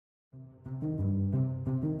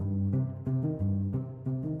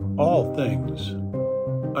All things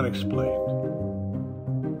unexplained.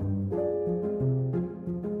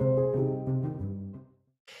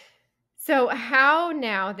 So how,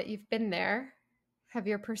 now that you've been there, have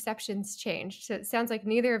your perceptions changed? So it sounds like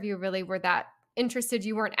neither of you really were that interested.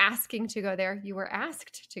 You weren't asking to go there. You were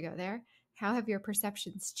asked to go there. How have your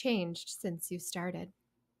perceptions changed since you started?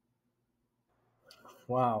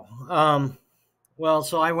 Wow. Well,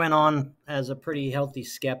 so I went on as a pretty healthy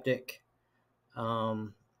skeptic.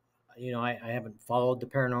 Um, I haven't followed the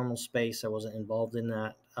paranormal space. I wasn't involved in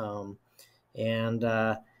that. And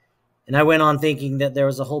and I went on thinking that there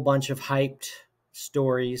was a whole bunch of hyped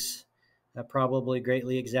stories, probably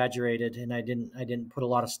greatly exaggerated, and I didn't put a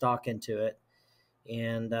lot of stock into it.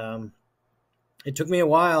 And it took me a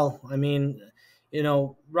while. I mean,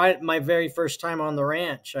 right my very first time on the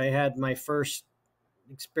ranch, I had my first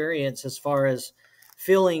experience as far as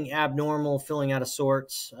feeling abnormal, feeling out of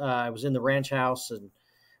sorts. I was in the ranch house and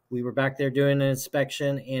we were back there doing an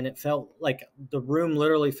inspection, and it felt like the room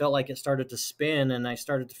literally felt like it started to spin, and I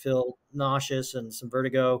started to feel nauseous and some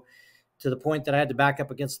vertigo to the point that I had to back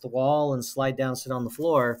up against the wall and slide down, sit on the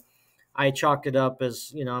floor. I chalked it up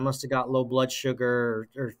as, I must have got low blood sugar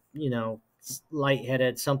or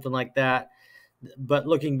lightheaded, something like that. But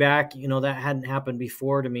looking back, that hadn't happened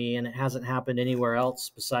before to me, and it hasn't happened anywhere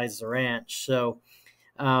else besides the ranch. So,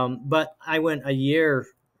 but I went a year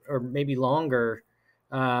or maybe longer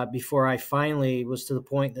before I finally was to the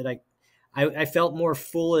point that I felt more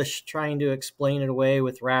foolish trying to explain it away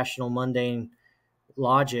with rational, mundane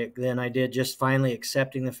logic than I did just finally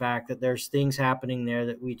accepting the fact that there's things happening there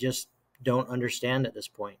that we just don't understand at this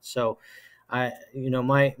point. So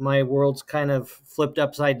my world's kind of flipped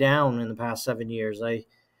upside down in the past 7 years. I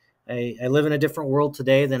live in a different world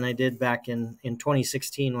today than I did back in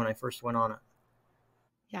 2016 when I first went on it.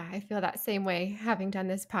 Yeah, I feel that same way having done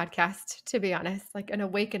this podcast, to be honest, like an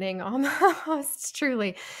awakening almost,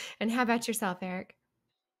 truly. And how about yourself, Eric?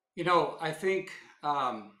 I think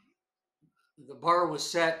the bar was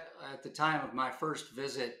set at the time of my first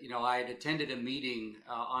visit. I had attended a meeting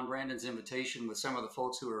on Brandon's invitation with some of the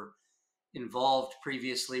folks who were involved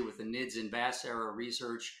previously with the NIDS and Bass era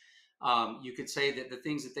research. You could say that the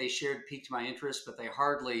things that they shared piqued my interest, but they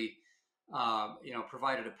hardly,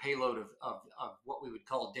 provided a payload of what we would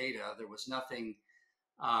call data. There was nothing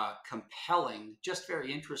compelling, just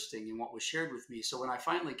very interesting in what was shared with me. So when I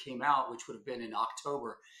finally came out, which would have been in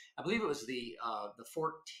October, I believe it was the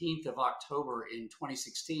 14th of October in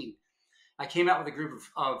 2016, I came out with a group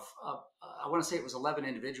of I want to say it was 11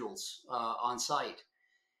 individuals on site,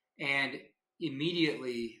 and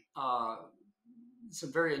immediately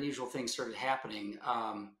some very unusual things started happening.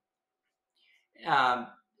 Um,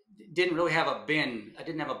 didn't really have a bin. I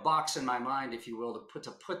didn't have a box in my mind, if you will,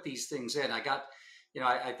 to put these things in. I got,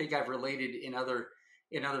 I think I've related in other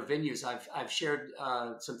venues. I've shared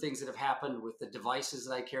some things that have happened with the devices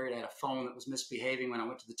that I carried. I had a phone that was misbehaving when I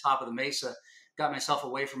went to the top of the mesa, got myself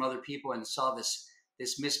away from other people, and saw this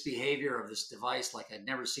misbehavior of this device like I'd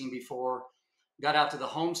never seen before. Got out to the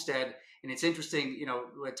homestead, and it's interesting,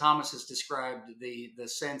 what Thomas has described, the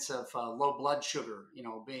sense of low blood sugar,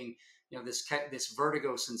 being this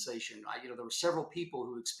vertigo sensation. There were several people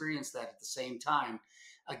who experienced that at the same time.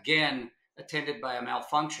 Again, attended by a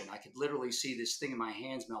malfunction. I could literally see this thing in my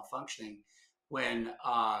hands malfunctioning when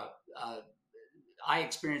I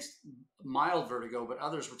experienced mild vertigo, but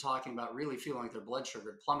others were talking about really feeling like their blood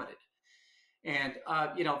sugar had plummeted. And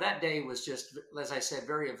that day was just, as I said,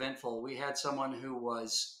 very eventful. We had someone who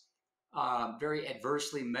was very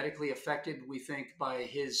adversely medically affected, we think, by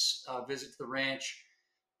his visit to the ranch.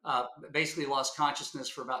 Basically lost consciousness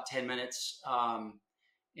for about 10 minutes, and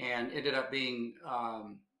ended up being,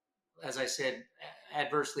 as I said,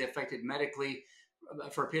 adversely affected medically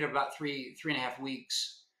for a period of about three and a half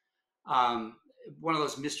weeks. One of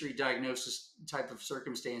those mystery diagnosis type of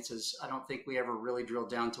circumstances. I don't think we ever really drilled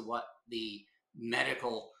down to what the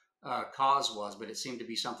medical cause was, but it seemed to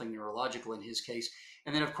be something neurological in his case.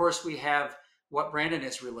 And then, of course, we have what Brandon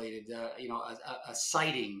has related, a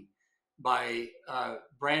sighting by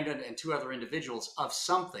Brandon and two other individuals of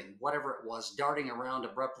something, whatever it was, darting around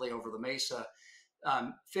abruptly over the mesa,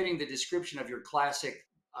 fitting the description of your classic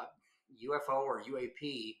UFO or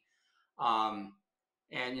UAP.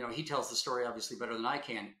 And he tells the story obviously better than I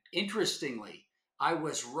can. Interestingly, I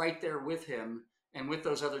was right there with him and with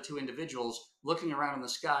those other two individuals, looking around in the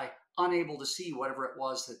sky, unable to see whatever it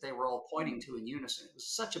was that they were all pointing to in unison. It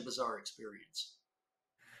was such a bizarre experience.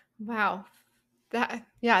 Wow.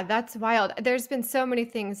 Yeah, that's wild. There's been so many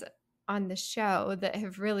things on the show that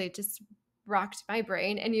have really just rocked my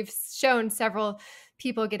brain. And you've shown several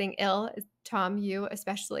people getting ill. Tom, you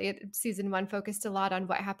especially. Season 1 focused a lot on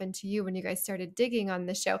what happened to you when you guys started digging on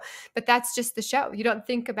the show. But that's just the show. You don't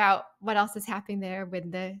think about what else is happening there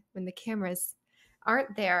when the cameras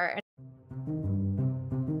aren't there.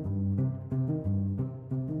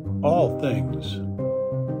 All things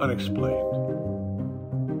unexplained.